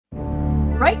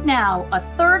Right now, a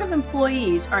third of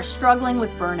employees are struggling with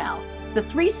burnout. The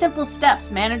 3 simple steps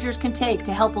managers can take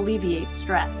to help alleviate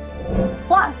stress.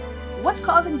 Plus, what's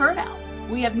causing burnout?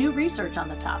 We have new research on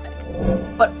the topic.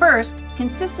 But first,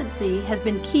 consistency has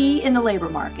been key in the labor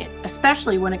market,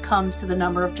 especially when it comes to the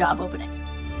number of job openings.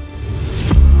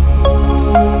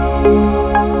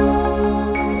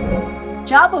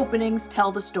 Job openings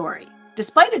tell the story.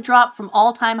 Despite a drop from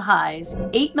all-time highs,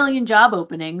 8 million job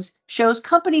openings shows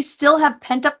companies still have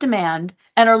pent-up demand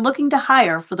and are looking to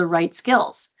hire for the right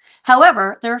skills.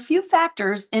 However, there are a few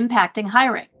factors impacting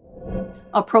hiring.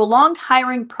 A prolonged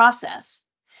hiring process,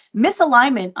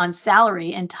 misalignment on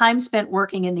salary and time spent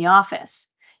working in the office,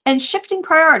 and shifting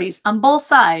priorities on both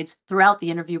sides throughout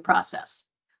the interview process.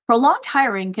 Prolonged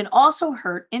hiring can also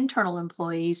hurt internal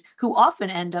employees who often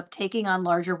end up taking on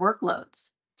larger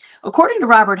workloads. According to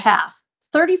Robert Half,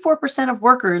 34% of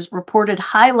workers reported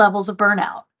high levels of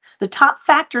burnout. The top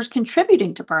factors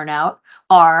contributing to burnout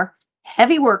are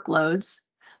heavy workloads,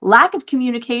 lack of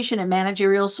communication and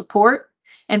managerial support,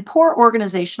 and poor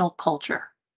organizational culture.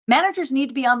 Managers need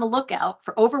to be on the lookout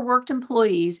for overworked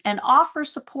employees and offer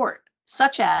support,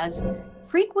 such as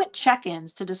frequent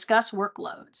check-ins to discuss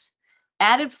workloads,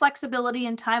 added flexibility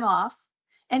and time off,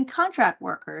 and contract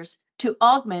workers to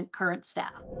augment current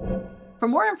staff. For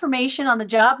more information on the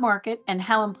job market and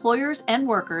how employers and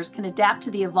workers can adapt to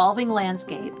the evolving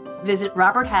landscape, visit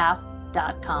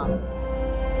roberthalf.com.